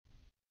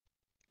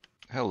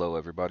Hello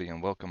everybody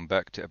and welcome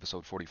back to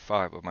episode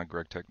 45 of my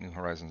GregTech New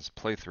Horizons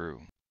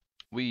playthrough.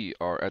 We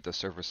are at the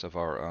surface of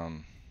our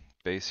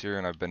base here,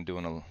 and I've been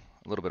doing a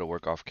little bit of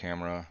work off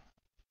camera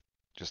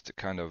just to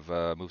kind of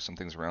move some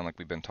things around like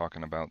we've been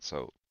talking about.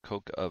 So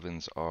coke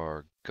ovens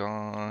are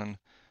gone,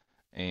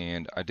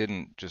 and I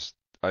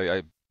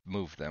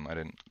moved them. I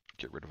didn't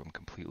get rid of them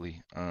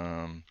completely.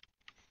 I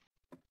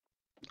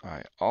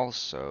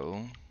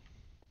also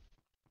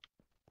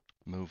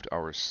moved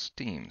our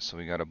steam, so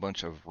we got a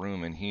bunch of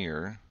room in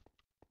here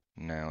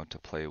now to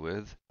play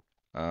with.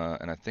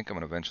 And I think I'm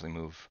going to eventually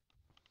move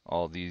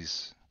all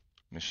these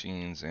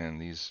machines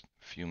and these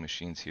few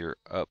machines here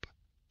up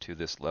to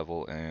this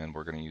level, and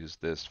we're going to use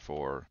this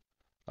for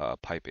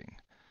piping.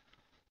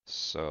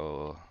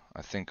 So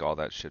I think all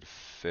that should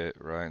fit,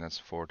 right? That's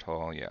 4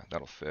 tall. Yeah,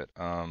 that'll fit.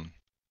 Oh,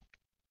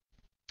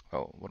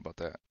 what about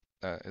that?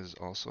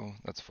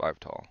 That's 5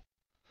 tall.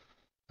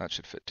 That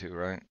should fit too,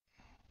 right?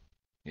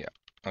 Yeah.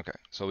 Okay,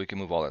 so we can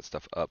move all that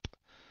stuff up.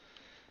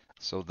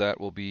 So that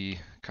will be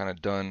kind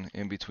of done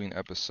in between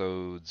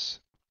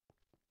episodes.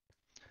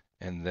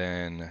 And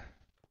then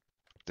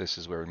this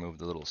is where we move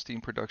the little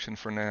steam production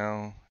for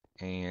now.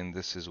 And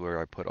this is where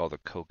I put all the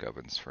coke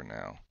ovens for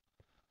now.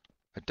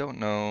 I don't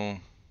know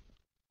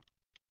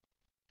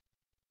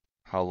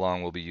how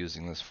long we'll be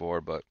using this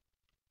for, but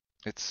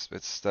it's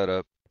set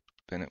up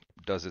and it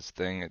does its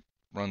thing. It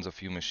runs a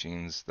few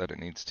machines that it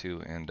needs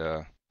to,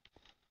 and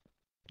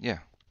yeah.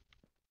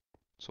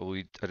 So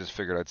I just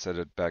figured I'd set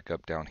it back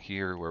up down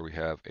here where we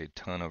have a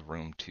ton of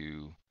room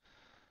to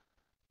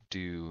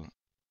do,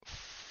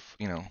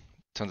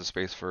 tons of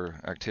space for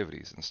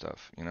activities and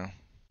stuff.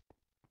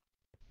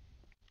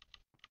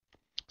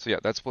 So yeah,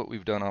 that's what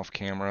we've done off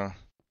camera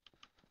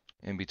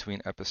in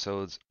between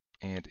episodes.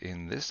 And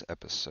in this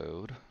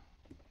episode,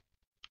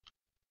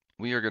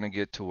 we are going to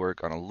get to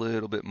work on a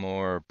little bit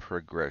more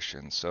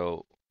progression.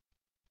 So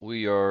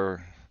we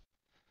are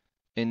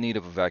in need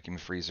of a vacuum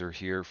freezer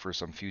here for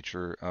some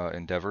future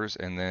endeavors.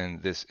 And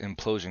then this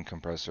implosion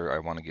compressor I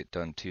want to get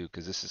done too,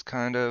 because this is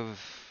kind of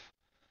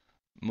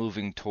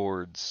moving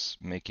towards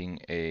making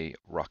a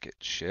rocket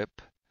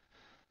ship.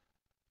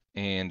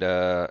 And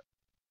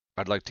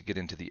I'd like to get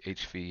into the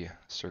HV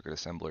circuit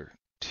assembler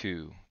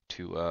too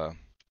to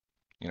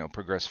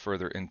progress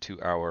further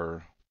into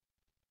our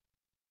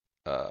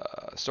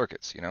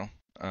circuits.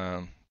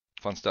 Fun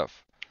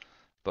stuff.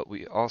 But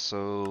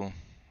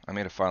I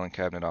made a filing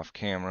cabinet off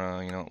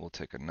camera. We'll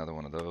take another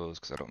one of those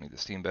because I don't need the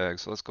steam bag.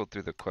 So let's go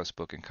through the quest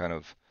book and kind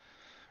of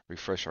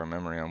refresh our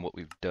memory on what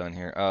we've done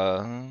here.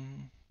 I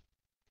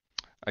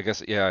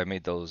guess, yeah, I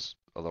made those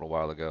a little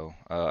while ago.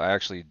 I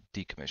actually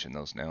decommissioned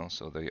those now,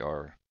 so they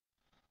are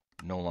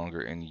no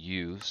longer in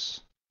use.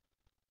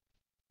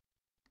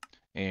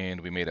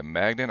 And we made a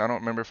magnet. I don't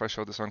remember if I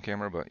showed this on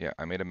camera, but yeah,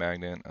 I made a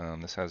magnet.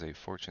 This has a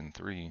Fortune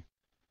 3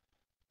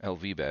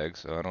 LV bag,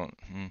 so I don't...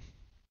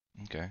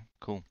 Okay,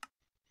 cool.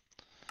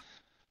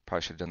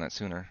 Probably should have done that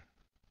sooner.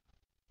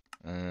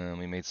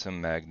 We made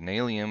some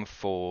magnesium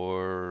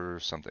for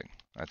something.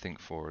 I think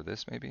for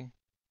this, maybe?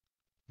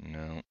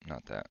 No,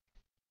 not that.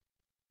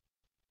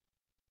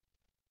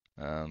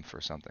 For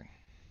something.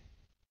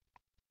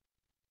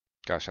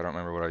 Gosh, I don't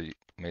remember what I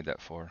made that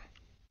for.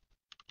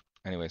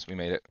 Anyways, we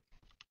made it.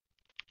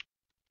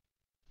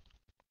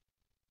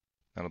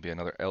 That'll be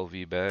another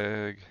LV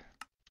bag.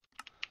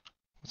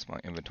 What's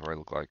my inventory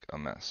look like? A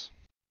mess.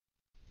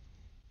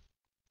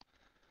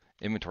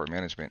 Inventory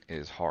management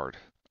is hard.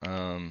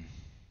 I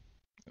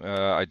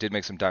did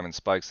make some diamond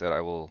spikes that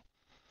we'll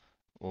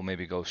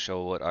maybe go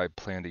show what I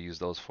plan to use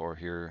those for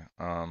here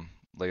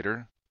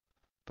later.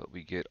 But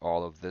we get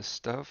all of this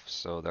stuff,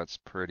 so that's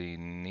pretty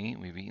neat.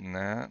 We've eaten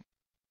that.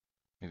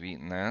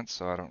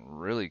 So I don't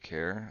really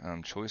care.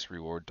 Choice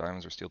reward,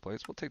 diamonds or steel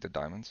plates. We'll take the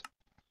diamonds.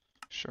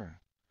 Sure.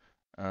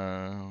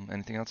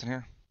 Anything else in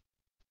here?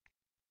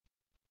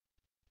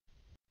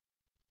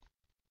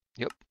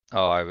 Yep.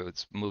 Oh, I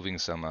was moving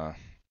some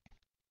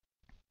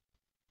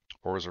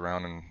ores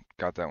around and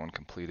got that one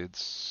completed,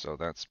 so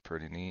that's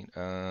pretty neat.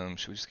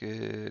 Should we just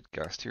get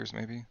gas tiers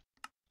maybe?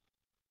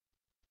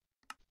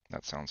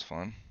 That sounds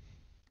fun.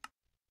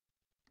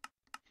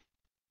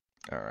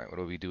 Alright, what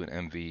do we do in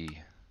MV?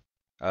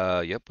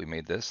 Yep, we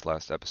made this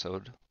last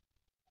episode.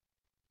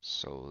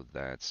 So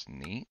that's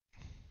neat.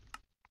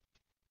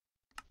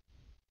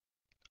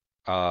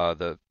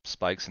 The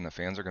spikes and the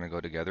fans are going to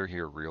go together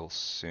here real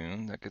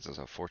soon. That gets us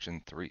a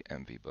Fortune 3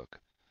 MV book.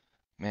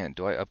 Man,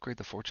 do I upgrade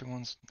the Fortune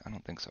ones? I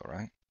don't think so,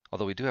 right?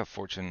 Although we do have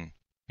Fortune,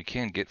 we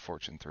can get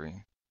Fortune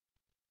 3.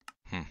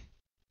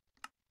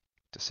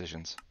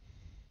 Decisions.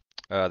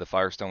 The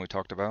Firestone we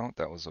talked about,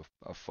 that was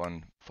a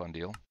fun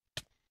deal.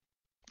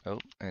 Oh,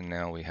 and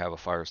now we have a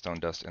Firestone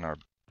dust in our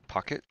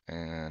pocket,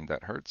 and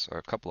that hurts.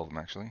 A couple of them,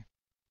 actually.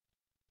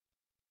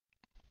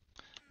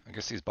 I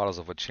guess these bottles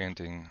of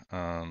enchanting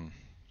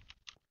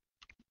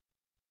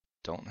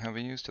don't have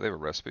a use. Do they have a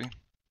recipe?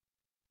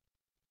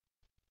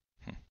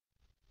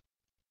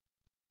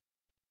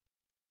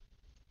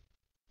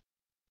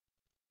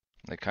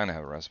 They kind of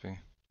have a recipe.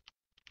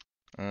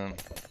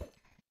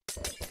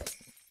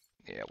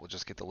 Yeah, Yeah, we'll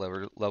just get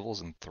the levels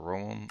and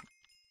throw them,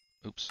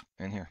 oops,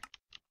 in here.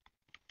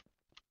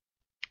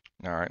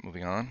 All right,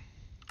 moving on.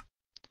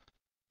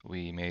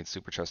 We made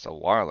super chest a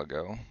while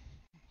ago.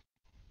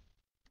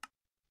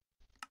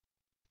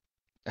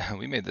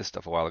 We made this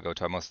stuff a while ago,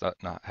 so I must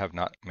not have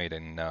not made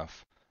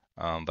enough.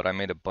 But I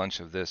made a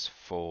bunch of this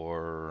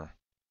for,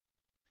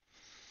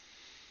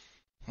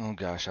 oh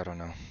gosh, I don't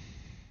know.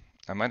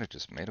 I might have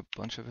just made a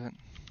bunch of it.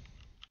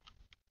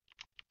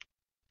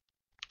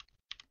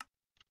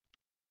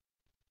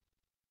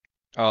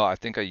 Oh, I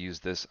think I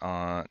used this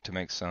to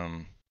make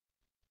some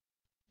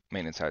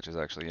maintenance hatches,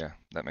 actually. Yeah,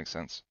 that makes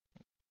sense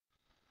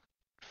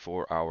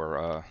for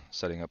our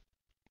setting up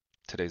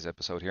today's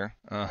episode here.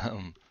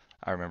 I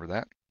remember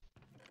that.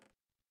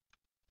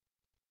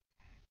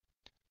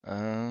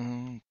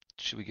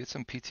 Should we get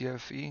some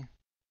PTFE?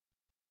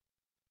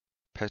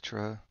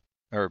 Petra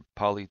or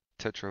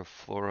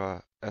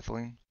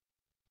polytetrafluoroethylene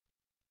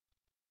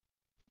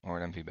or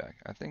an MP bag?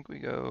 I think we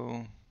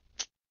go.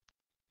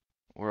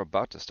 We're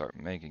about to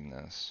start making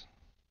this.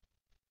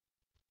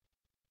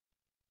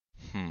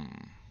 I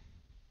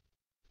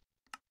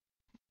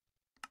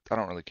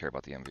don't really care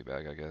about the MV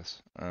bag, I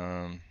guess.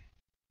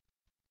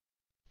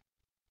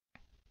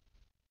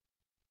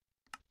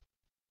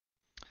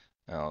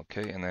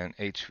 Okay, and then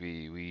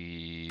HV,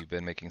 we've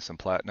been making some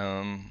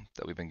platinum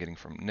that we've been getting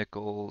from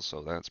nickel,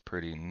 so that's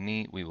pretty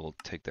neat. We will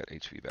take that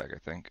HV bag, I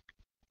think.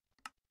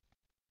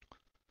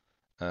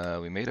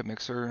 We made a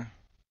mixer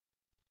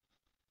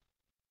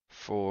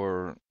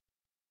for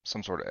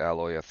some sort of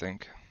alloy, I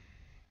think,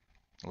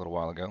 a little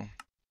while ago.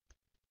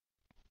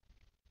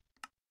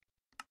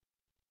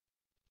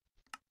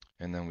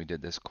 And then we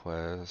did this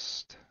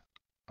quest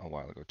a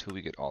while ago too.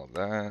 We get all of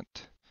that.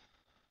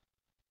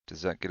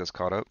 Does that get us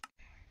caught up?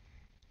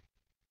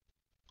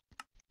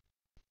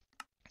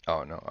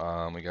 Oh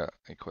no, we got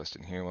a quest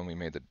in here when we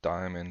made the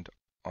diamond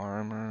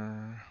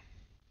armor.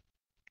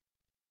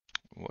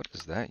 What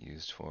is that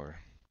used for?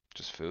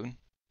 Just food?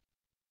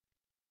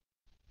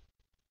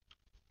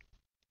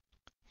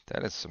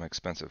 That is some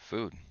expensive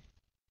food.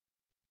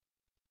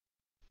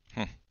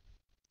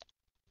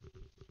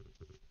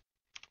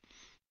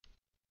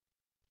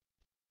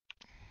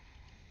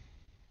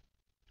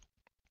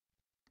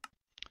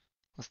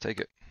 Let's take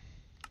it.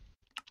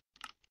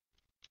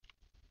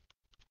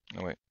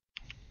 Oh wait.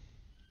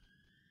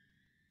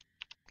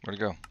 Where'd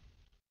it go?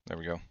 There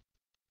we go.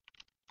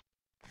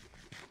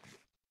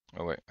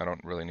 Oh wait, I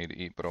don't really need to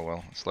eat, but oh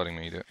well, it's letting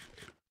me eat it.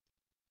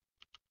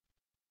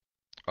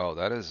 Oh,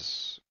 that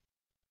is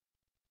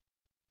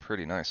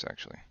pretty nice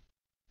actually.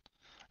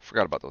 I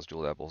forgot about those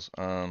jeweled apples.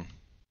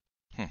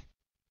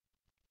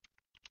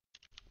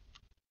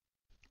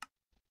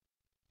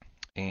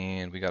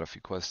 And we got a few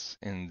quests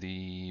in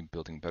the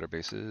building better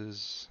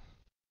bases.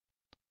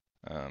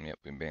 Yep,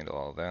 we made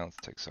all of that. Let's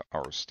take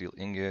our steel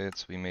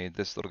ingots. We made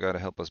this little guy to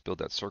help us build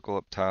that circle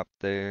up top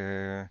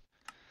there.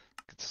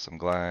 Gets us some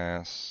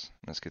glass.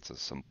 And this gets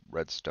us some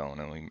redstone,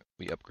 and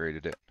we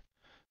upgraded it.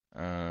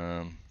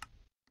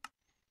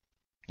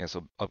 Yeah,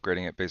 so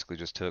upgrading it basically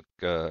just took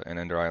an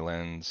ender eye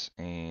lens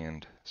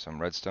and some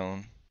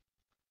redstone.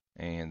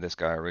 And this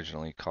guy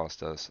originally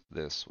cost us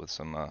this with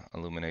some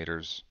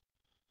illuminators.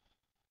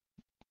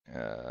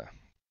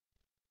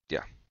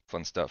 Yeah,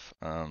 fun stuff.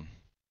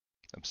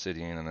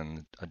 Obsidian and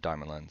then a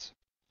diamond lens.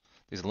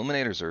 These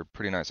illuminators are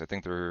pretty nice. I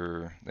think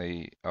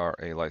they are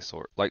a light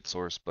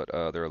source, but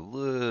they're a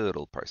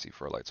little pricey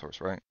for a light source,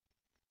 right?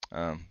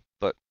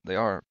 But they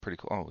are pretty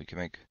cool. Oh, we can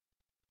make.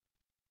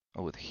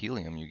 Oh, with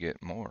helium you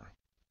get more.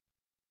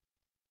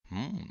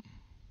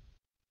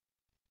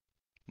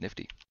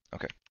 Nifty.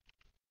 Okay.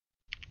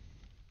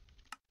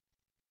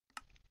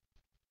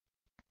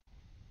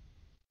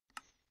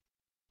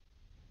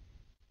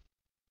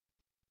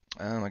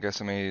 I guess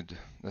I made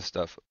this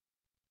stuff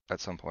at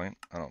some point.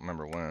 I don't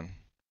remember when.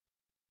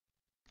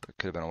 It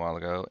could have been a while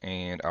ago.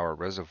 And our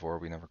reservoir,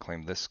 we never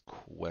claimed this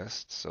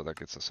quest, so that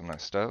gets us some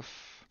nice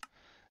stuff.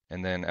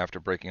 And then after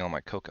breaking all my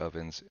coke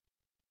ovens,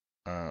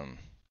 that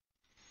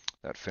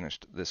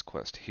finished this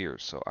quest here.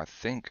 So I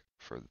think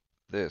for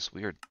this,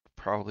 we are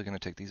probably going to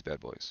take these bad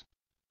boys.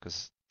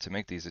 Because to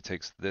make these, it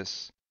takes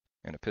this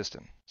and a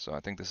piston. So I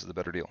think this is the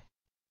better deal.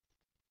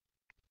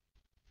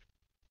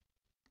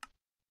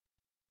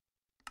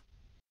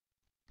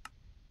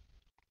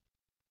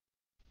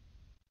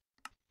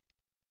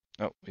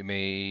 Oh, we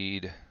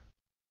made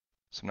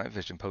some night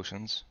vision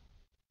potions.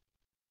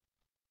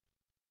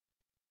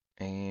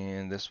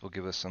 And this will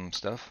give us some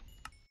stuff.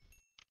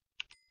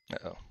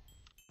 Uh-oh.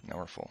 Now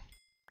we're full.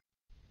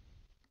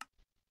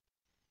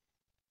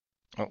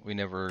 Oh, we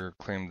never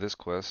claimed this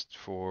quest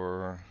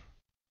for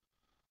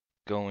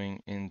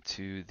going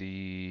into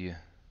the...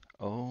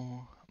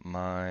 Oh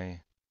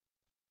my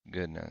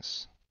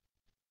goodness.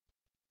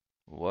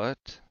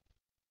 What?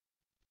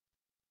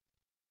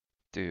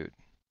 Dude.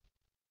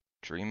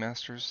 Dream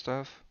Master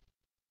stuff?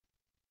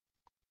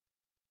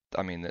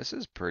 I mean, this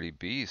is pretty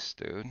beast,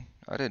 dude.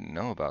 I didn't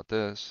know about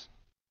this.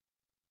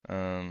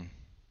 And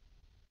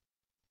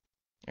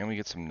we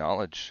get some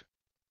knowledge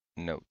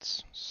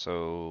notes.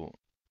 So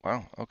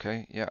Wow,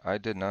 okay, yeah, I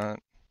did not.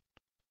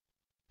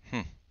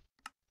 Hmm,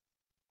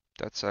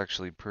 that's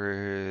actually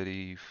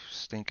pretty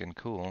stinking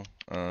cool.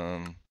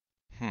 Hmm.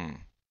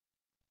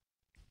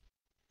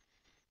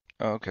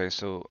 Oh, okay,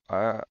 so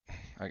I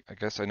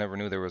guess I never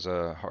knew there was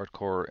a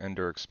hardcore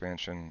Ender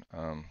expansion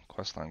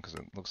quest line because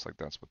it looks like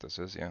that's what this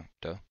is. Yeah,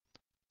 duh.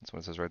 That's what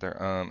it says right there.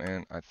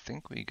 And I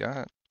think we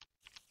got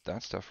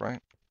that stuff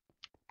right.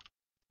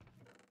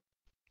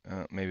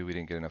 Maybe we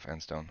didn't get enough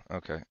endstone.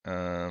 Okay.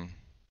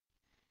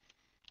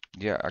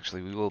 Yeah,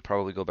 actually, we will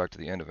probably go back to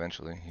the end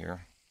eventually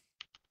here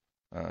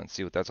and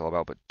see what that's all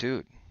about. But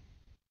dude,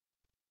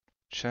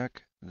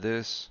 check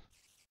this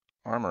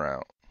armor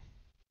out.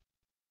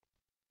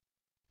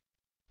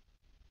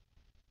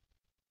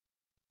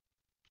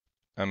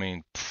 I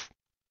mean, pff,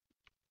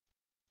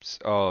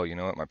 oh, you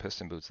know what? My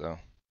piston boots though.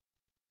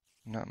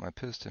 Not my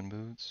piston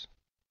boots.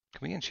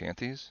 Can we enchant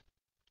these?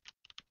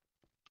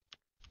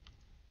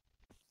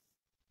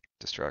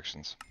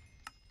 Distractions.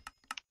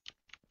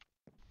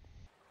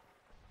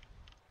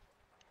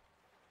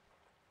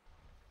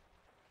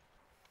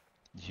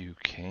 You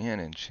can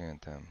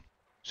enchant them.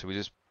 Should we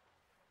just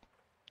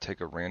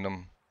take a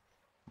random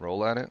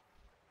roll at it?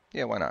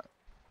 Yeah, why not?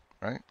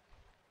 Right?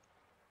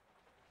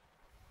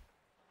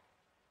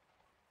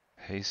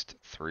 Haste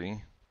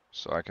 3,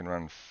 so I can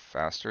run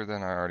faster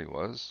than I already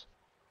was.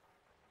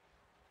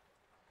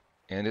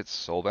 And it's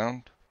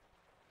soulbound.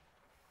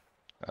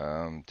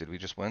 Did we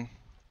just win?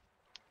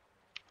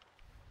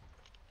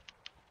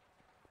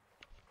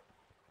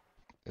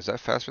 Is that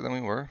faster than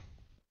we were?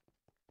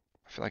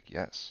 I feel like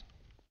yes.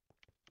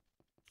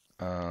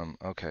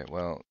 Okay,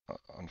 well,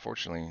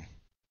 unfortunately,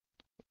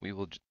 we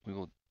will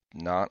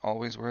not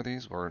always wear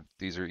these, or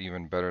these are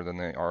even better than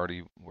they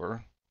already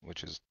were,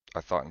 which is,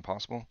 I thought,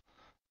 impossible.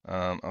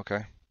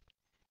 Okay.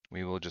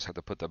 We will just have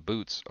to put the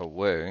boots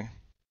away.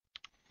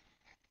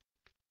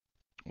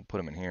 We'll put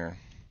them in here.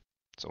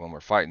 So when we're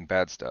fighting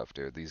bad stuff,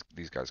 dude,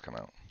 these guys come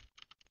out.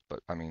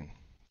 But I mean,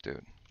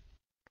 dude,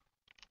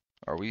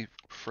 are we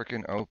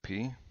freaking OP?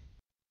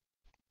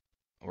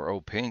 We're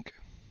O-pink,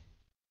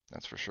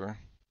 that's for sure.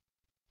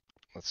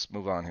 Let's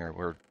move on here.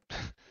 We're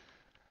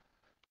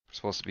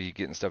supposed to be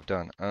getting stuff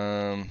done.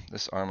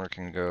 This armor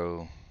can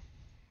go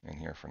in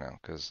here for now,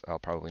 because I'll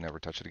probably never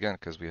touch it again,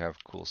 because we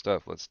have cool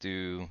stuff. Let's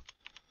do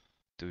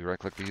we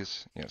right-click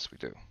these? Yes, we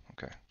do.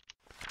 Okay.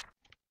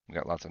 We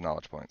got lots of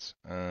knowledge points.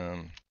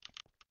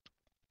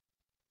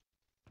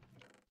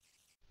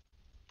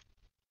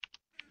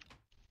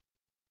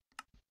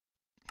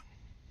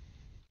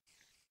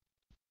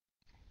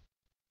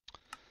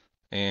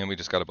 And we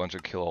just got a bunch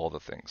of kill all the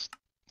things.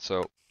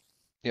 So,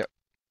 yeah,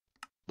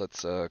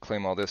 let's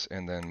claim all this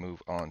and then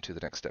move on to the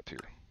next step here.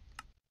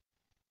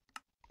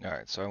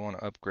 Alright, so I want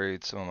to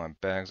upgrade some of my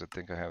bags. I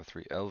think I have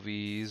 3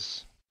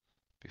 LVs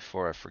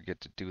before I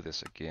forget to do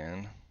this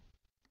again.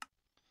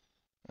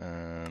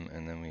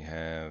 And then we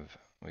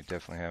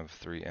definitely have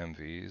 3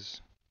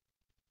 MVs.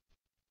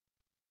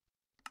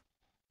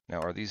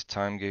 Now, are these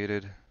time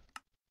gated?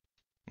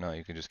 No,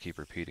 you can just keep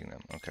repeating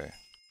them. Okay.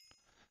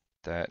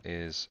 That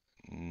is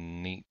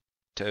neato.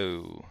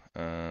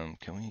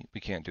 We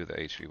can't do the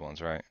HV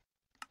ones, right?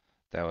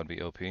 That would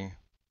be OP.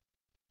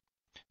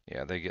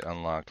 Yeah, they get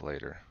unlocked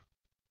later.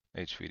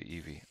 HV to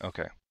EV.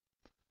 Okay.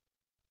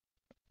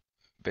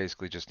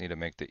 Basically just need to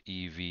make the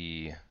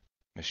EV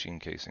machine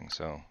casing,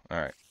 so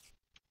alright.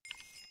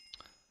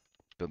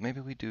 But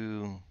maybe we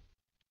do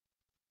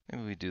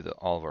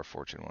all of our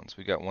fortune ones.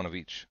 We got one of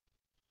each.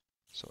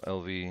 So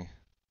LV,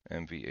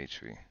 MV,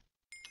 HV.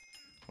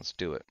 Let's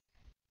do it.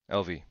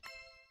 LV.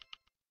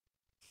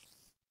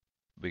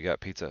 We got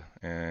pizza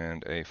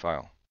and a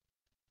file.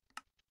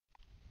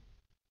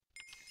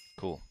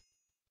 Cool.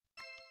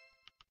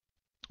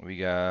 We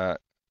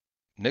got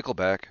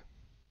Nickelback.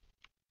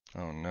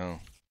 Oh no.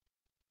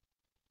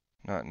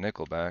 Not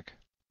Nickelback.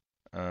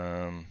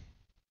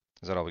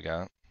 Is that all we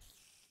got?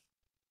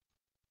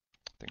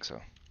 I think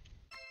so.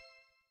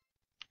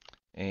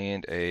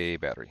 And a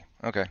battery.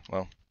 Okay,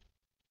 well.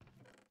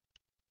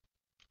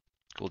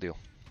 Cool deal.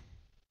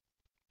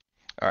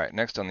 Alright,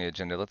 next on the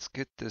agenda, let's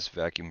get this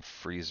vacuum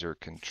freezer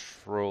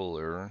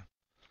controller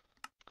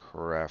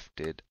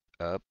crafted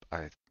up.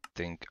 I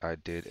think I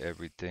did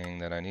everything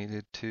that I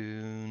needed to.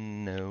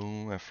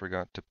 No, I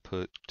forgot to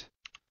put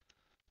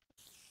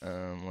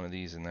one of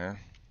these in there.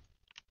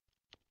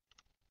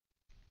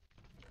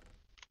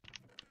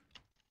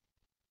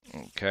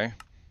 Okay.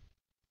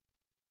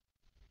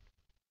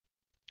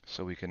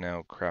 So we can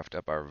now craft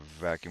up our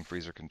vacuum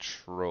freezer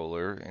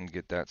controller and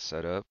get that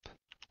set up.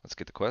 Let's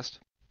get the quest.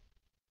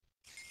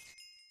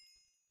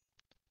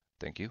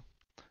 Thank you.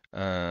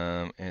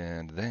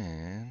 And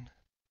then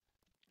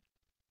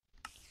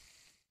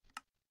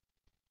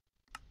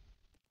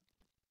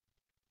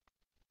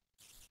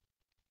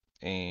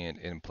and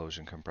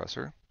implosion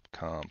compressor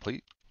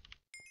complete.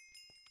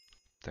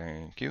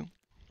 Thank you.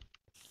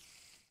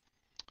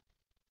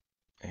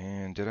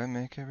 And did I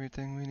make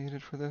everything we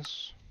needed for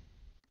this?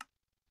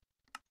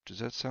 Does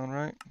that sound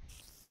right?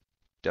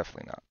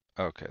 Definitely not.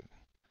 Okay.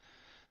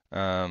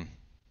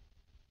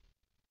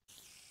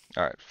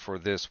 All right, for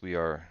this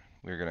we're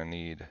gonna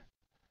need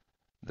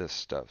this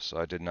stuff. So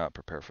I did not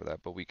prepare for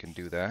that, but we can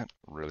do that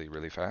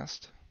really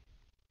fast.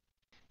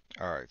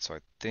 All right, so I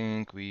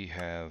think we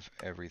have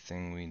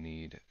everything we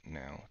need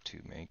now to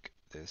make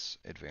this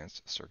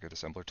advanced circuit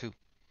assembler 2.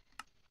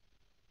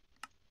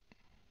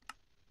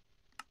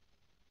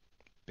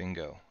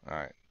 Bingo. All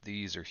right,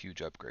 these are huge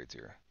upgrades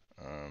here.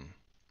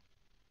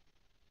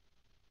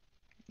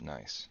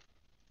 Nice.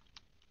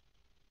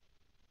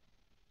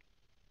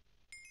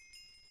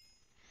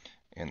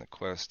 And the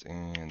quest,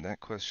 and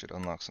that quest should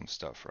unlock some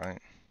stuff, right?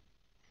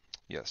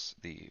 Yes,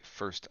 the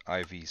first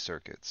IV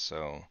circuits.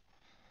 So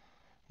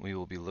we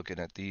will be looking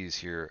at these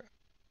here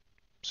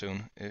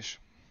soon-ish.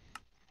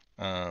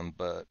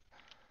 But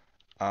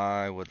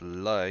I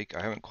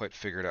haven't quite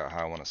figured out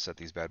how I want to set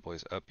these bad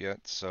boys up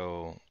yet,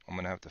 so I'm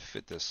going to have to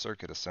fit this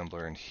circuit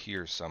assembler in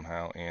here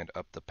somehow and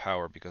up the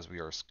power because we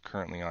are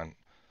currently on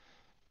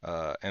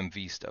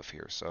MV stuff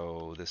here.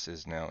 So this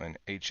is now an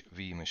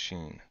HV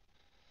machine.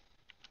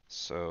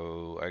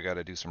 So I got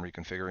to do some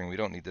reconfiguring. We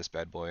don't need this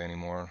bad boy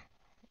anymore.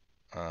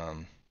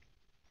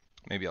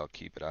 Maybe I'll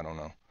keep it, I don't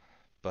know.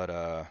 But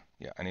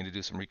yeah, I need to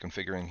do some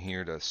reconfiguring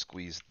here to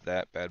squeeze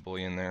that bad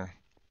boy in there.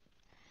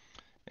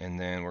 And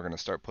then we're going to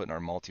start putting our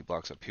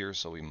multi-blocks up here,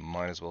 so we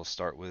might as well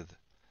start with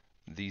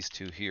these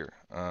two here.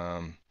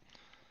 I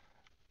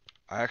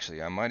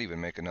might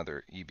even make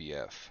another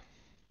EBF.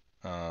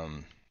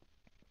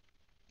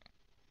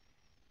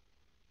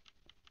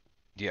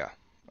 Yeah,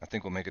 I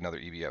think we'll make another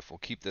EBF. We'll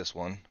keep this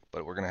one,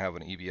 but we're going to have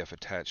an EBF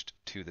attached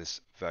to this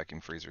vacuum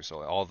freezer.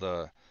 So all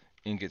the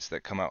ingots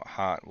that come out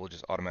hot will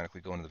just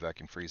automatically go into the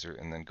vacuum freezer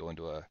and then go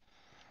into a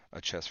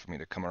chest for me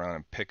to come around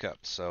and pick up.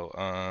 So,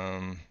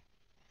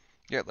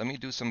 yeah, let me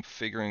do some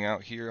figuring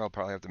out here. I'll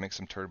probably have to make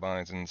some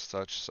turbines and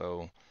such.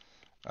 So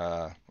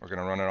we're going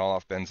to run it all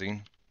off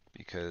benzene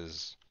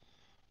because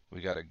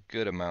we got a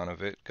good amount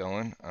of it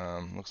going.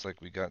 Looks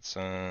like we got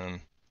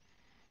some.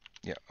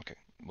 Yeah, okay.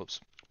 Whoops.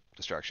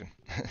 Distraction.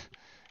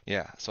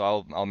 Yeah, so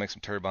I'll make some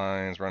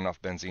turbines, run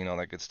off benzene, all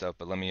that good stuff.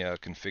 But let me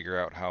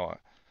configure out how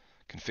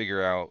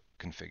configure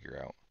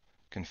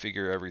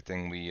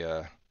everything we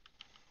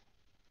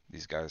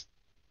these guys.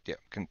 Yeah,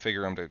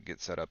 configure them to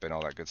get set up and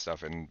all that good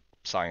stuff and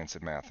science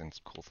and math and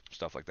cool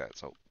stuff like that.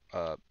 So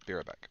be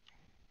right back.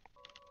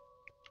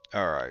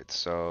 All right,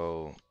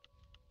 so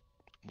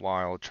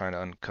while trying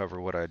to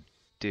uncover what I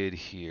did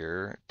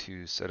here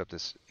to set up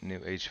this new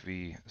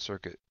HV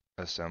circuit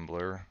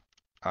assembler,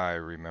 I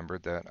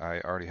remembered that I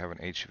already have an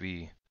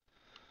HV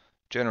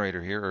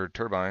generator here, or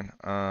turbine,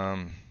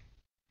 and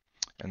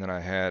then I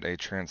had a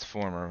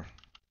transformer.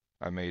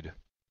 I made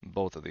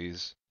both of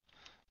these,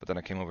 but then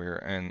I came over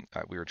here and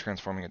we were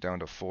transforming it down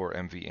to 4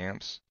 MV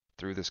amps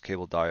through this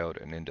cable diode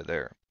and into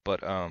there,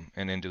 but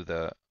and into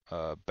the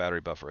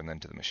battery buffer and then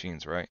to the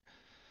machines, right?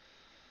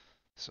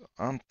 So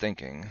I'm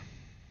thinking,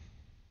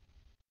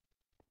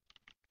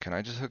 can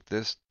I just hook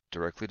this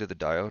directly to the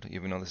diode,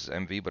 even though this is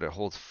MV, but it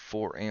holds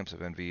 4 amps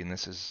of MV, and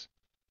this is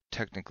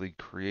technically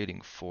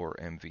creating 4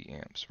 MV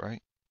amps,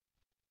 right?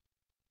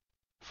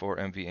 4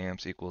 MV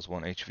amps equals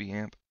 1 HV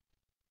amp,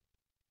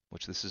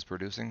 which this is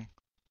producing.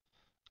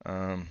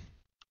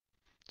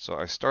 So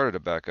I started a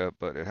backup,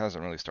 but it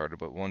hasn't really started,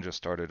 but one just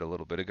started a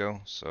little bit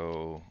ago,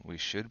 so we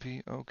should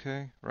be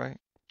okay, right?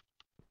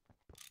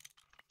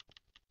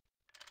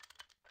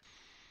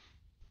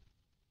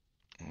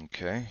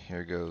 Okay,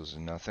 here goes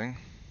nothing.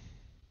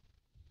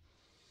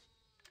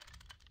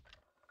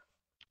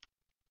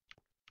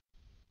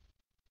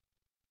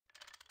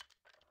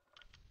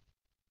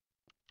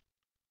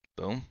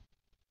 Boom.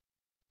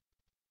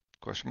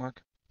 Question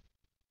mark?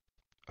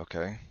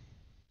 Okay.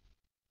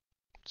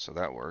 So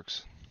that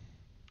works.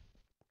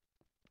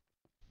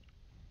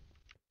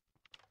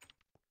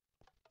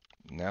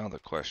 Now the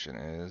question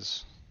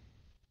is,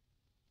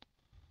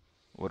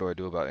 what do I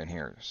do about in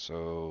here?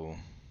 So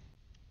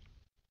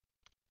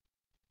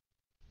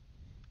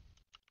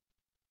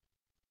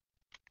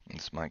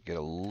this might get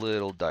a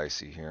little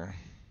dicey here.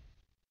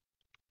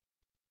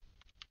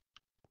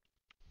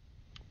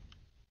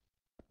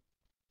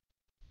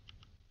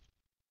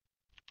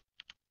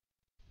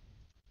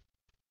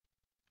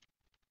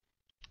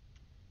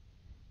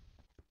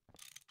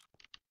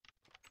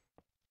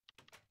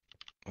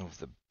 Move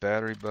the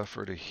battery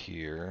buffer to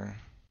here.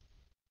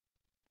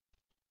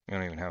 We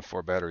don't even have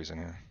 4 batteries in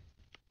here.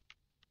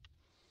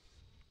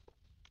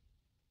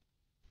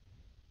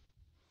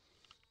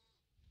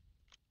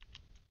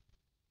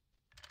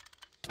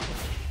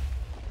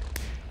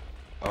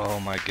 Oh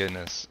my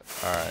goodness.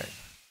 Alright.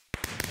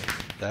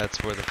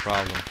 That's where the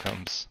problem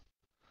comes.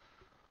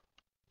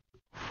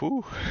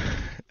 Whew.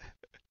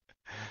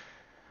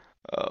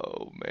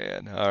 Oh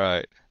man.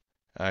 Alright.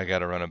 I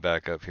gotta run it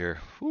back up here.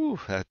 Whew.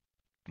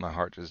 My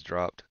heart just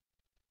dropped.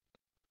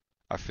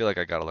 I feel like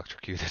I got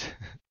electrocuted.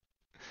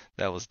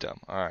 That was dumb.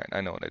 Alright,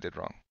 I know what I did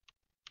wrong.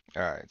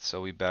 Alright,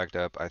 so we backed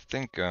up. I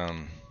think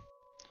when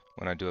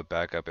I do a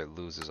backup it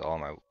loses all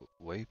my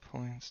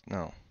waypoints?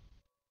 No.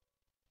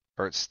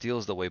 Or it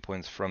steals the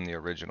waypoints from the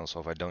original, so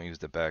if I don't use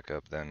the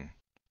backup then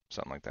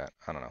something like that.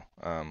 I don't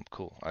know.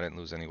 Cool. I didn't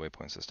lose any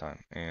waypoints this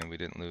time, and we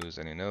didn't lose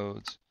any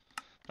nodes.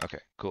 Okay,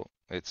 cool.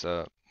 It's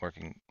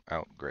working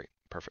out great.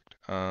 Perfect.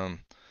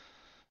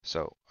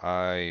 So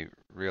I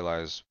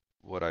realized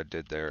what I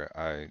did there.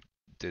 I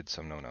did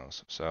some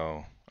no-nos.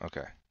 So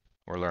okay,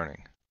 we're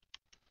learning.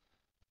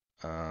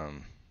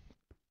 I'm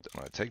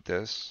gonna take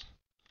this.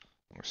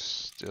 We're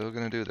still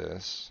gonna do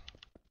this.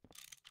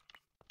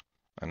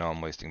 I know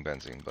I'm wasting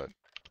benzene, but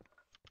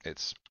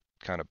it's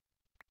kind of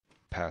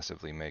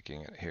passively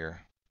making it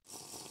here.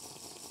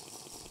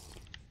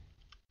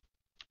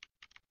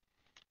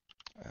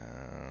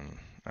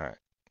 All right.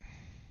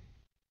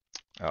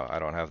 Oh, I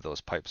don't have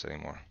those pipes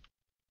anymore.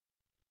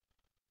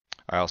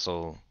 I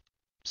also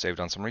saved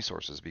on some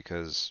resources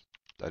because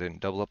I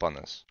didn't double up on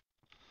this.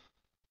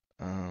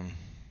 Hmm.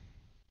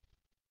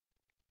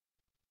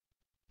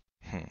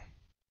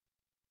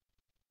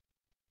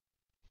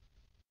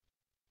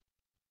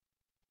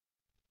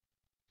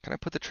 Can I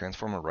put the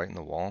transformer right in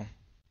the wall?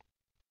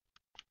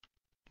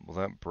 Will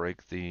that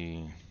break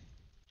the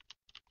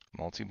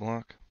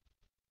multi-block?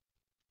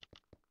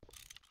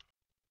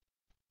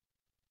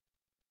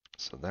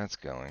 So that's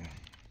going.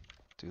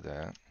 Do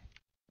that.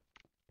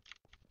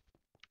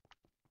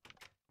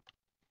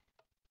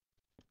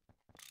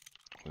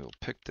 We'll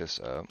pick this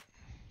up.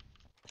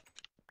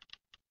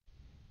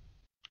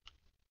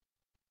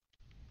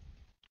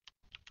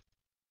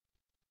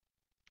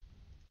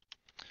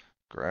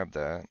 Grab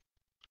that.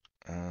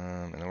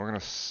 And then we're going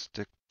to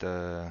stick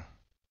the...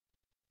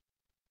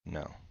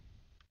 No.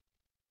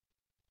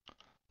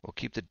 We'll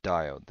keep the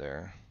diode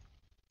there.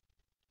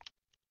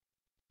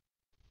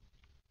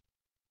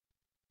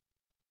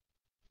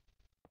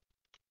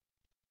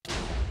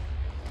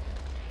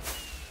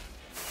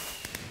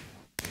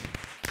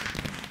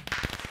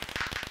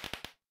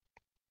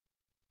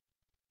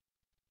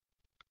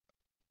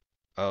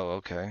 Oh,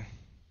 okay.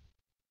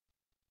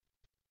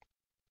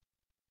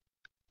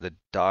 The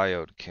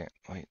diode can't...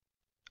 Wait.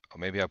 Oh,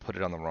 maybe I put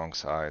it on the wrong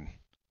side.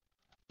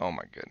 Oh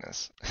my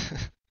goodness.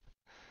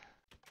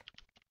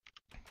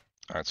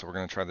 Alright, so we're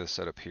going to try this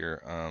setup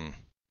here.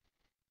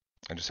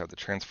 I just have the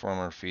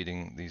transformer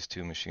feeding these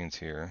two machines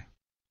here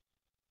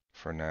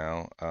for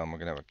now. We're going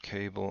to have a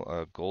cable,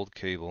 a gold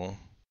cable.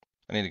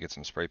 I need to get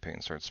some spray paint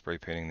and start spray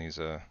painting these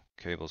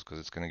cables because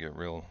it's going to get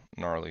real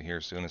gnarly here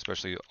soon,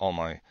 especially all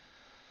my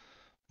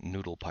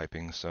noodle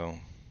piping. So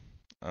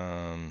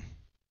then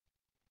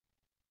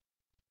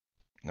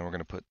we're going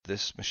to put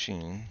this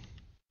machine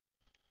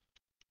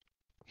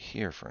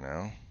here for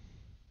now,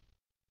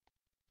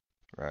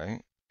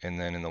 right? And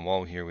then in the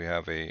wall here we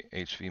have a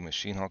HV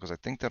machine hall because I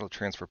think that'll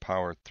transfer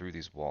power through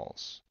these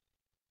walls,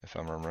 if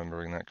I'm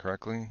remembering that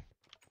correctly.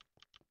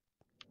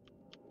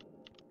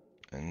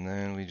 And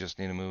then we just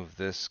need to move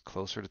this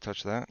closer to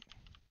touch that.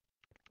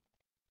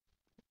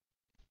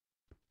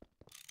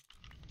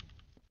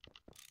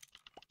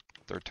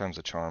 Third time's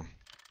a charm.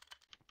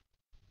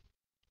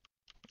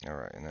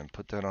 Alright, and then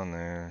put that on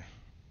there.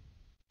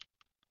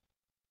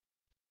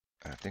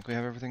 I think we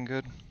have everything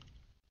good.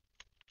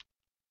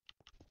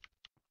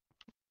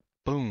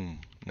 Boom!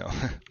 No.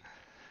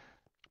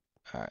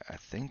 I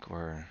think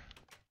we're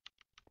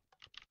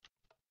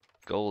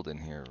golden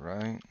here,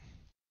 right?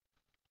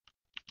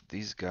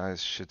 These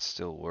guys should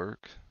still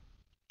work.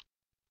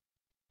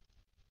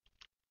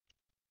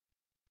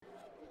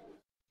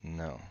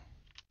 No.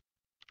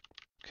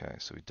 Okay,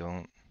 so we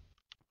don't...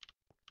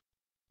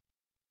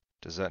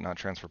 Does that not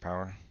transfer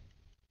power?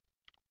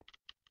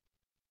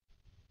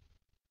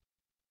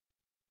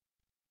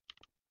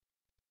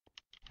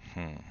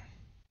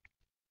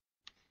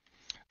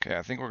 Okay,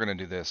 I think we're going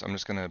to do this. I'm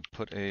just going to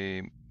put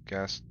a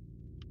gas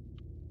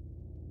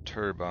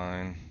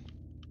turbine.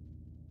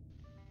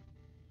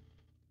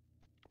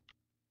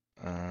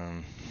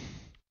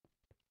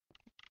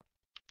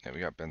 Yeah, we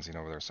got benzene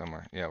over there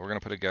somewhere. Yeah, we're going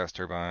to put a gas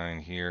turbine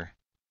here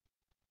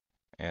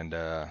and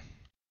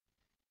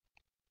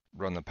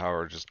run the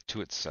power just to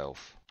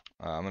itself.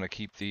 I'm going to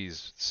keep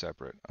these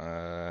separate.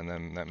 And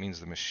then that means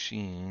the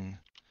machine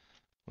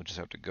will just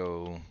have to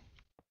go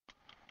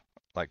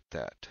like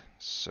that.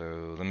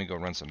 So let me go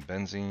run some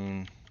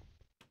benzene.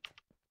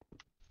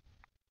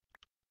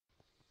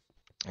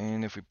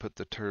 And if we put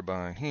the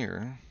turbine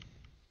here,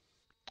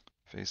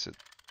 face it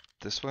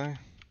this way,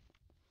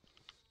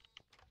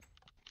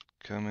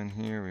 come in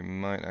here, we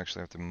might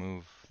actually have to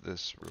move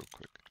this real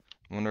quick.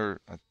 I wonder,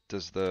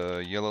 does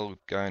the yellow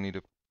guy need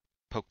to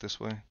poke this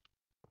way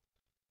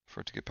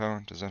for it to get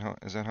power? Is that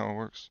how it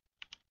works?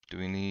 Do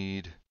we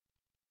need,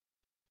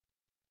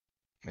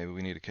 maybe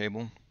we need a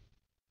cable?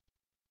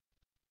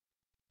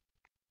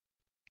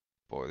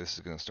 Boy, this is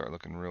gonna start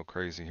looking real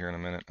crazy here in a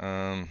minute.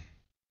 Alright,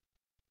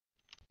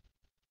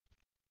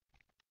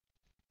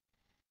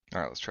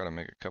 let's try to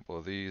make a couple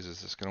of these.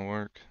 Is this gonna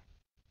work?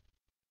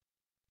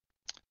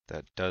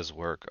 That does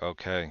work.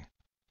 Okay.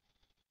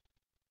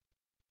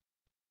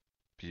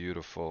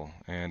 Beautiful.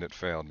 And it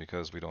failed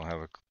because we don't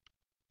have a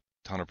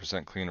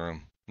 100% clean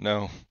room.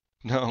 No.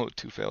 No,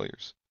 2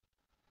 failures.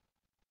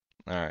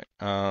 Alright.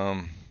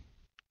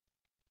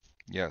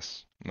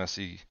 Yes.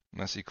 Messy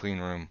clean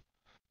room.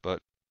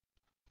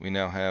 we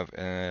now have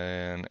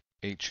an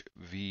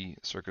HV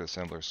circuit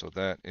assembler, so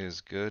that is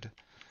good.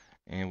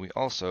 And we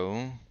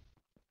also,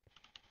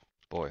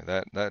 boy,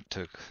 that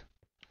took,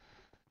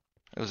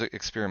 it was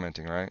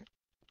experimenting, right?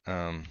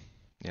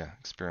 Yeah,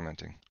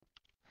 experimenting.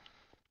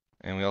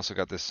 And we also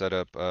got this set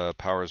up,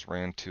 powers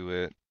ran to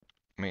it,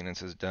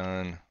 maintenance is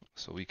done,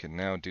 so we can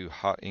now do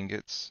hot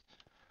ingots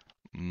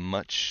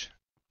much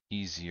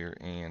easier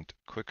and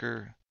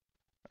quicker.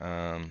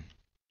 Yeah,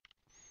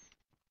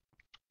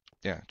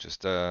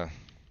 just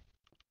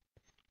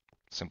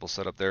simple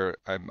setup there.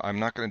 I'm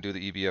not going to do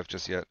the EBF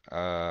just yet.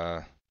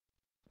 I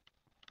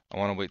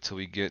want to wait till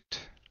we get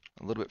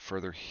a little bit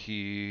further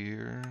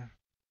here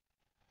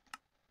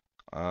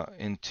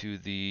into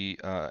the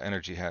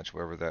energy hatch,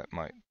 wherever that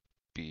might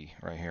be,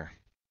 right here.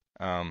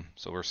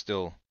 So we're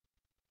still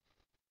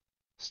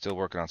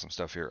working on some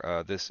stuff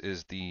here. This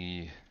is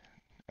the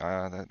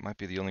that might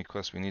be the only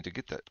quest we need to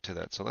get to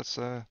that. So let's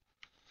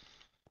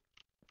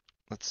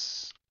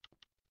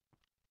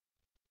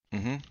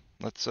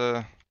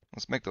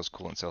let's make those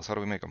coolant cells. How do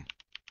we make them?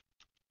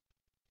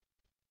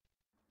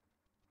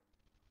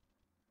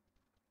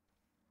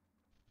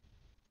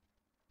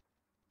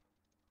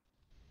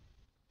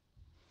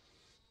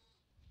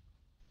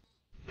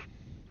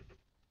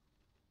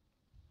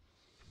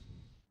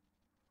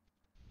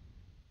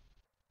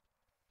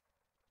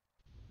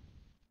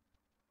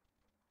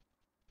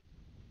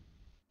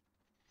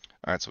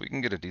 All right, so we can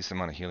get a decent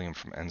amount of helium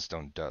from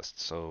endstone dust.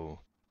 So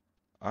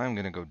I'm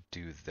gonna go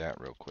do that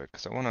real quick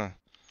because I wanna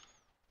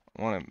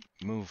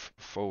move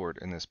forward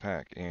in this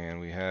pack,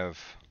 and we have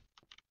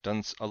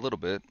done a little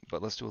bit,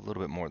 but let's do a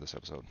little bit more this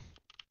episode.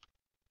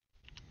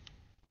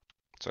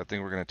 So I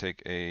think we're gonna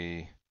take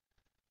a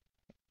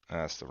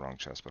that's the wrong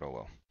chest, but oh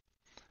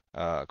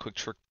well. A quick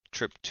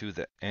trip to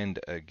the end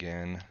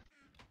again,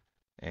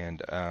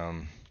 and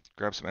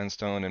grab some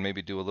endstone and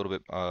maybe do a little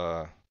bit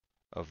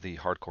of the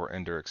hardcore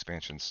ender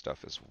expansion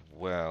stuff as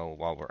well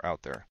while we're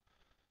out there.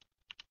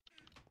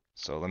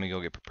 So let me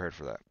go get prepared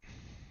for that.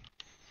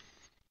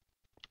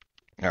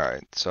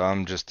 Alright, so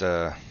I'm just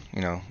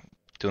you know,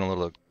 doing a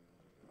little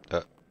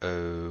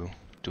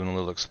doing a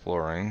little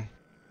exploring,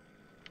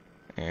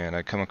 and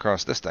I come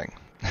across this thing.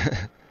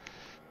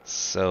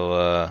 So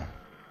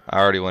I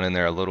already went in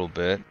there a little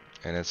bit,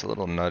 and it's a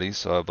little nutty,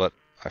 so but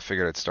I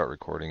figured I'd start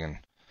recording and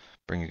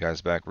bring you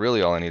guys back.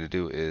 Really all I need to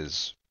do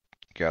is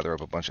gather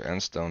up a bunch of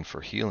endstone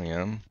for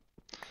helium,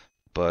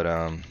 but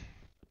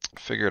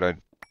figured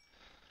I'd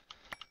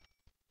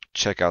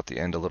check out the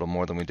end a little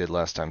more than we did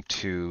last time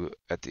too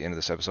at the end of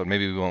this episode.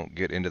 Maybe we won't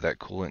get into that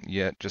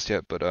coolant just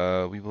yet,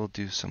 but we will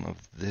do some of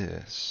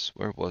this.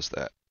 Where was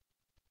that?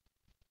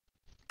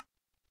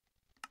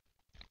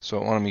 So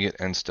I wanted to get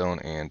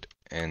endstone and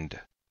end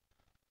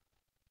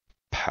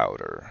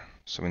powder.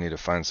 So we need to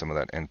find some of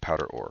that end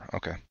powder ore.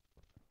 Okay.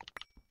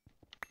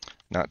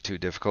 Not too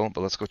difficult,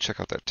 but let's go check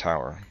out that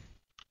tower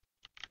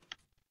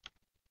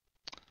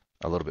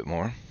a little bit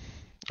more.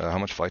 How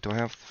much flight do I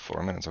have?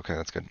 4 minutes. Okay,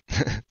 that's good.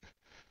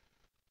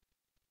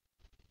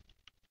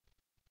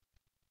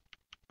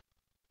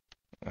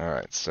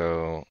 Alright,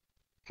 so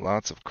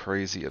lots of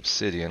crazy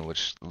obsidian,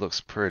 which looks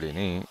pretty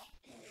neat.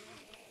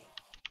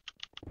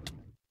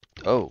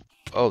 Oh,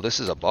 this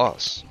is a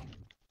boss.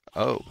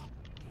 Oh,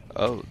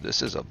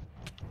 this is a...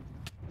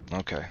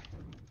 Okay.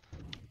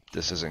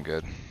 This isn't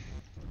good.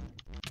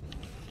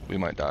 We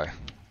might die.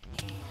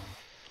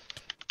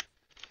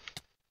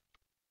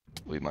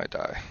 We might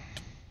die.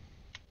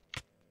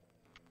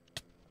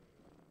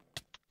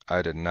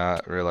 I did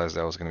not realize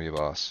that was going to be a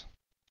boss.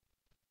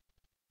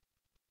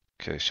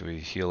 Okay, should we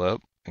heal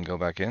up and go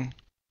back in?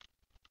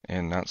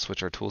 And not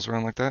switch our tools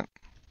around like that?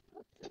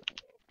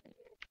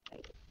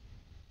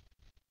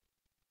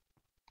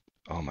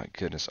 Oh my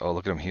goodness. Oh,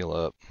 look at him heal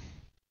up.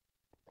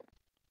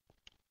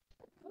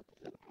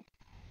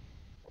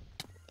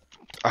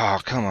 Oh,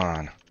 come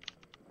on.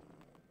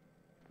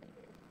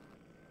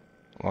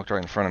 Walked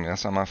right in front of me.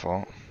 That's not my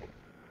fault.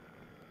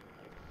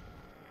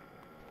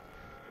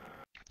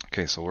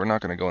 Okay, so we're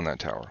not going to go in that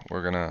tower.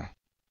 We're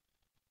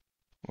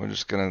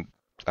just going to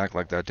act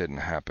like that didn't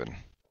happen.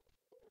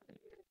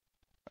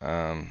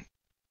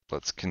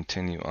 Let's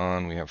continue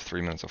on. We have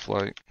 3 minutes of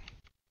flight.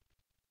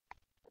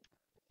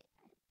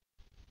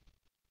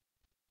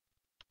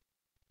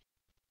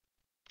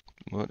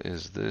 What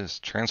is this?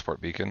 Transport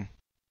beacon.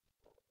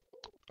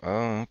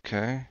 Oh,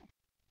 okay.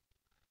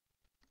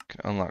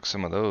 Can unlock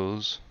some of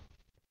those.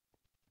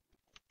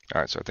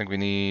 Alright, so I think we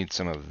need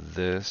some of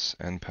this.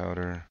 End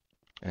powder.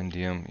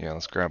 Endium. Yeah,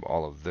 let's grab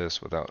all of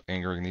this without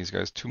angering these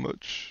guys too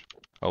much.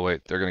 Oh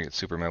wait, they're gonna get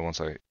super mad once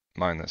I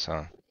mine this,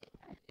 huh?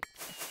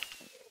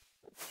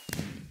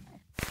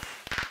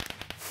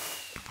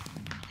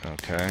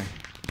 Okay.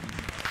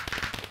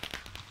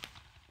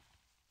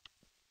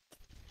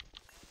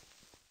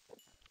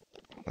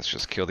 Let's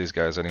just kill these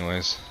guys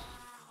anyways.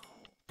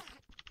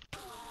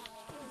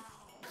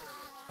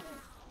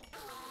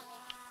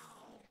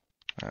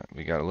 Alright,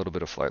 we got a little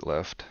bit of flight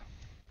left.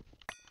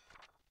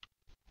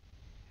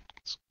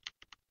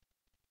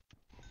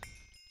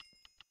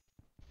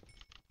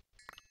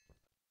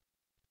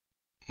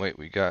 Wait,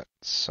 we got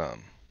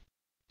some.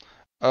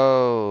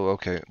 Oh,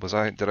 okay.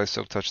 Did I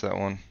silk touch that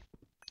one?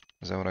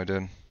 Is that what I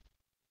did?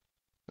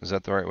 Is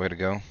that the right way to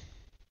go?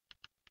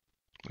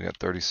 We got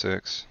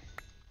 36.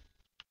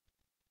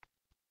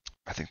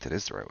 I think that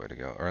is the right way to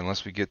go. Or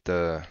unless we get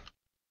the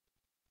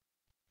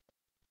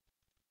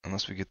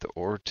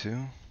ore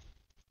too.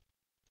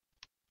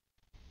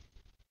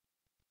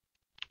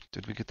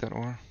 Did we get that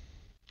ore?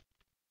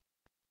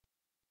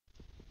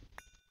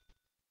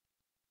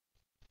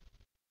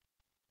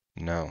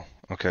 No.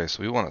 Okay,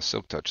 so we want to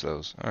silk touch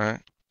those. Alright.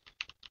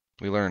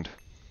 We learned.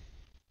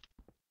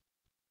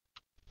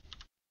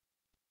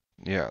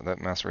 Yeah,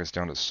 that mass rate's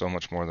down to so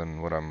much more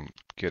than what I'm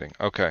getting.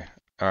 Okay.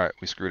 Alright,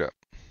 we screwed up.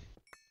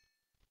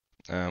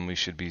 We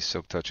should be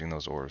silk touching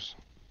those ores.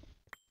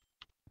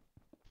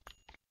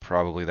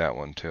 Probably that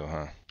one too,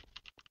 huh?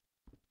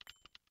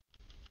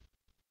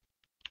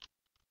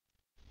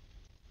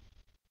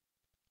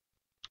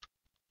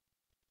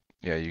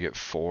 Yeah, you get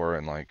 4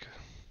 and like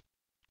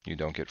you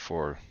don't get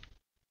 4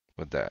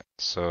 with that.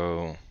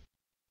 So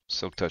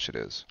silk touch it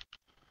is.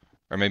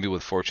 Or maybe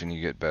with fortune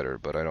you get better,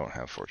 but I don't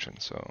have fortune,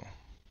 so.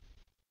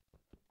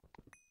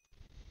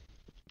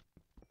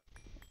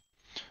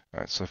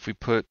 Alright, so if we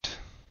put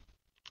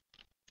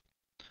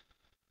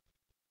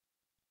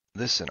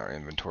this in our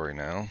inventory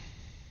now,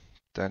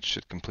 that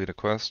should complete a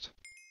quest.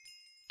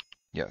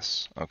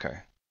 Yes,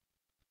 okay.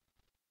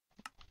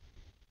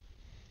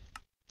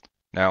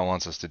 Now it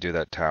wants us to do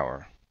that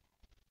tower.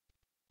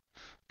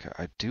 Okay,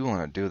 I do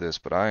want to do this,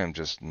 but I am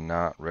just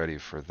not ready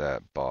for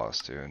that boss,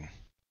 dude.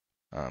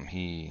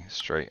 He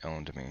straight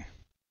owned me.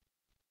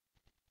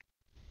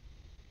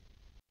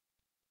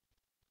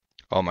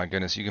 Oh my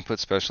goodness, you can put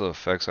special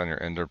effects on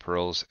your ender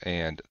pearls,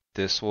 and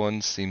this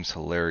one seems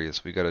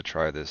hilarious. We gotta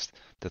try this.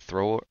 The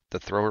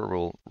thrower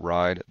will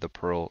ride the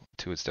pearl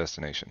to its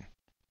destination.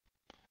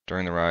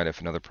 During the ride,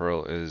 if another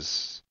pearl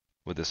is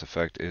with this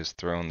effect is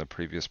thrown, the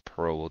previous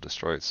pearl will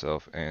destroy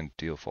itself and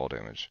deal fall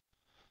damage.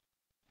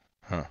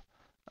 Huh.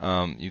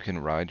 You can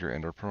ride your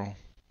ender pearl?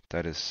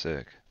 That is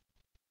sick.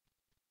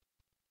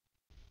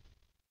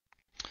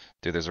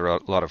 Dude, there's a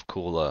lot of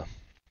cool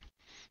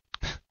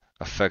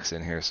effects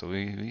in here, so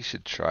we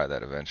should try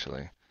that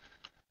eventually.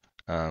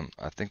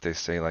 I think they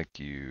say like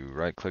you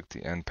right click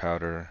the end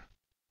powder.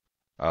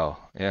 Oh,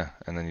 yeah,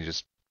 and then you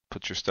just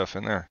put your stuff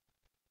in there.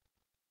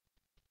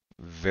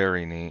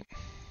 Very neat.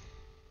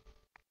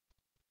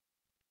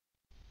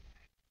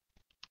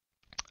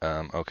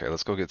 Okay,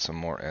 let's go get some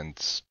more end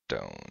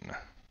stone.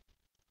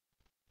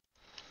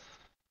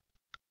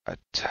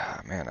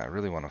 Man, I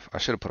really want to. I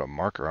should have put a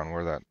marker on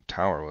where that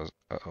tower was.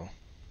 Uh-oh.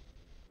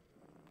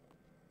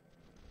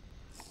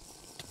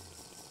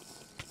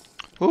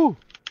 Woo!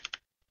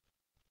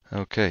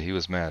 Okay, he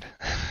was mad.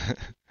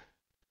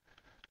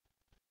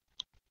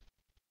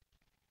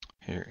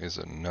 Here is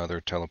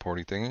another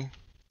teleporty thingy.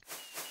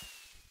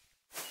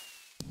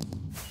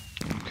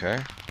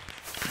 Okay.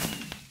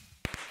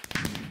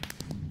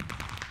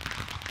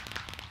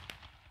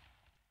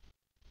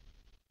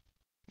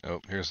 Oh,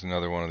 here's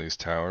another one of these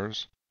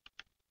towers.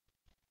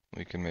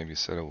 We can maybe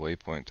set a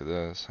waypoint to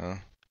this, huh?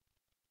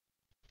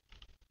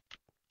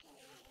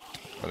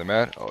 Are they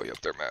mad? Oh, yep,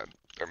 they're mad.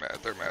 They're mad,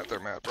 they're mad, they're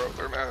mad, bro,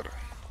 they're mad.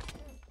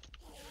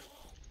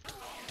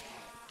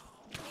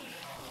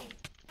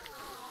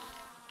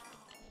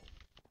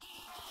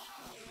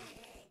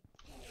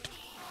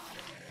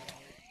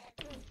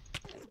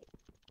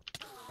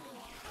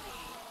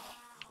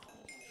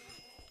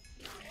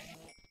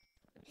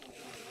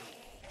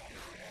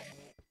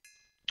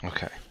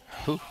 Okay.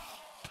 Whew.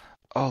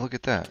 Oh, look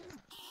at that.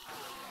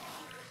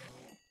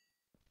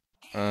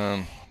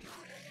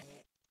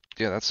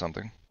 Yeah, that's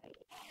something.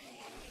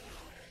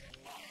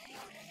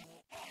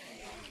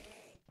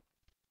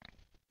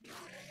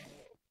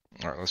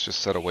 Alright, let's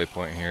just set a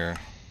waypoint here.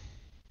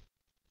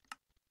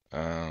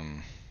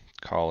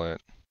 Call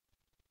it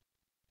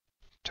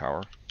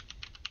tower.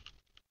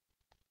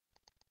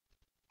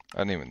 I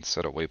didn't even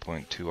set a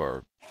waypoint to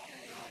our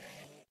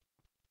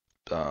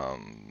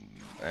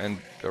and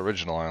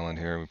original island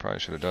here. We probably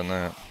should have done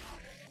that.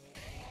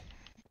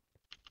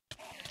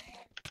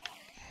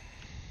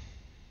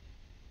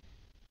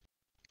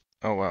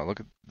 Oh wow, look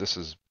at this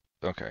is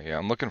okay, yeah,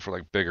 I'm looking for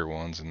like bigger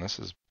ones and this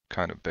is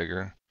kind of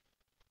bigger.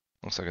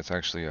 Looks like it's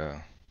actually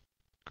a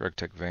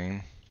GregTech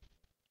vein.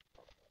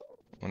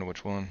 Wonder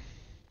which one.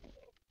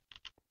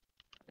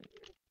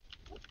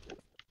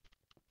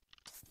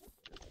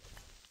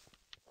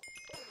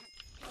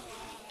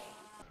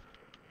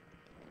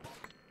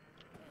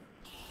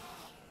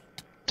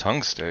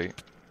 Tungstate?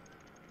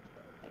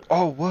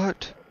 Oh,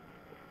 what?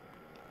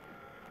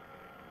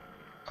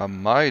 A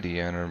mighty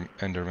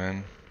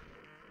Enderman.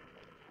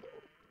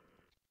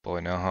 Boy,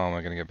 now how am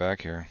I gonna get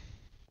back here?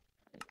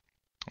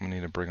 I'm gonna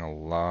need to bring a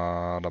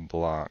lot of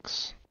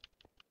blocks.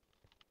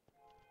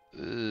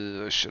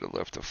 I should have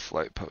left a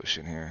flight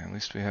potion here. At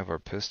least we have our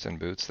piston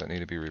boots that need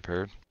to be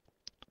repaired.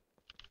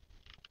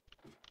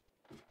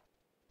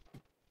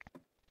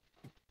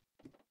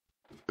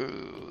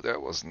 Ooh,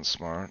 that wasn't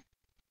smart.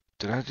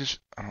 Did I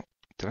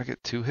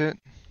get 2 hit?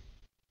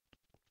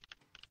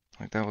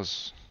 Like that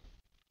was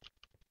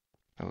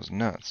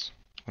nuts.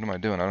 What am I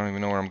doing? I don't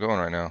even know where I'm going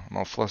right now. I'm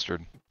all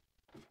flustered.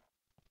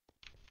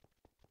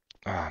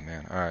 Ah,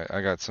 man. All right,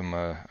 I got some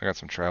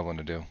traveling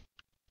to do.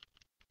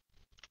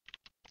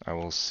 I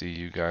will see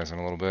you guys in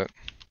a little bit.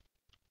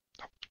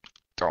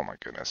 Oh my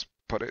goodness.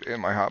 Put it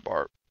in my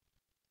hotbar.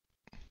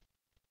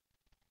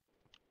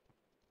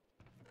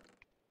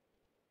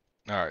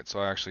 Alright, so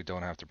I actually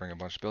don't have to bring a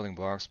bunch of building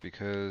blocks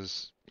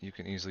because you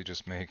can easily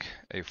just make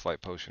a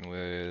flight potion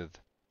with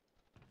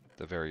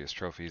the various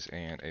trophies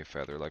and a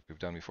feather like we've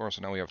done before,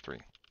 so now we have 3.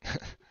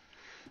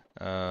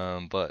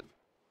 But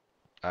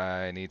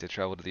I need to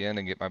travel to the end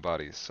and get my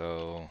bodies,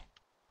 so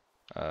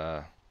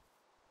uh,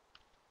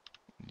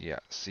 yeah,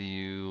 see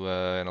you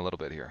in a little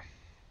bit here.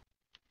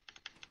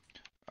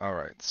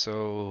 Alright,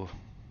 so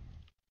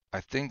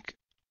I think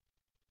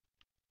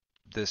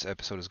this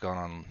episode has gone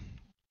on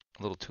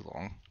a little too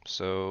long,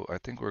 so I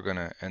think we're going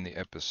to end the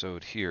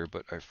episode here,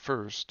 but I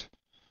first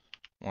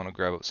want to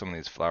grab up some of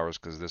these flowers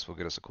because this will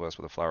get us a quest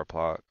with a flower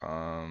pot.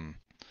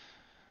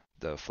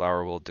 The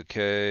flower will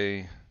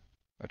decay,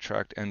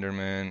 attract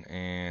Enderman,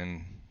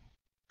 and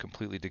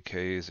completely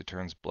decays. It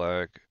turns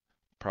black,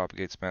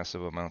 propagates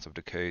massive amounts of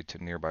decay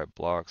to nearby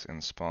blocks,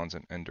 and spawns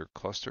an ender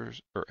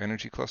clusters or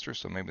energy cluster.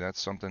 So maybe that's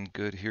something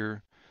good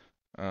here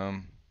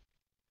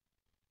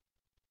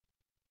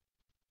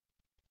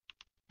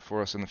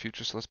for us in the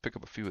future. So let's pick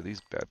up a few of these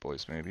bad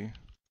boys maybe,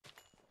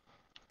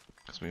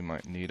 because we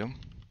might need them.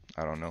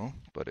 I don't know,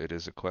 but it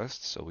is a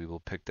quest, so we will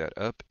pick that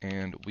up,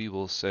 and we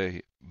will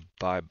say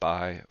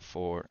bye-bye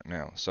for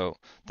now. So,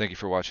 thank you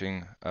for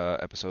watching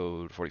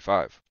episode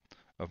 45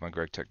 of my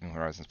GregTech New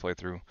Horizons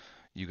playthrough.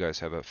 You guys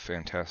have a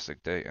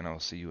fantastic day, and I will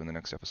see you in the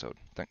next episode.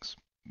 Thanks.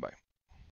 Bye.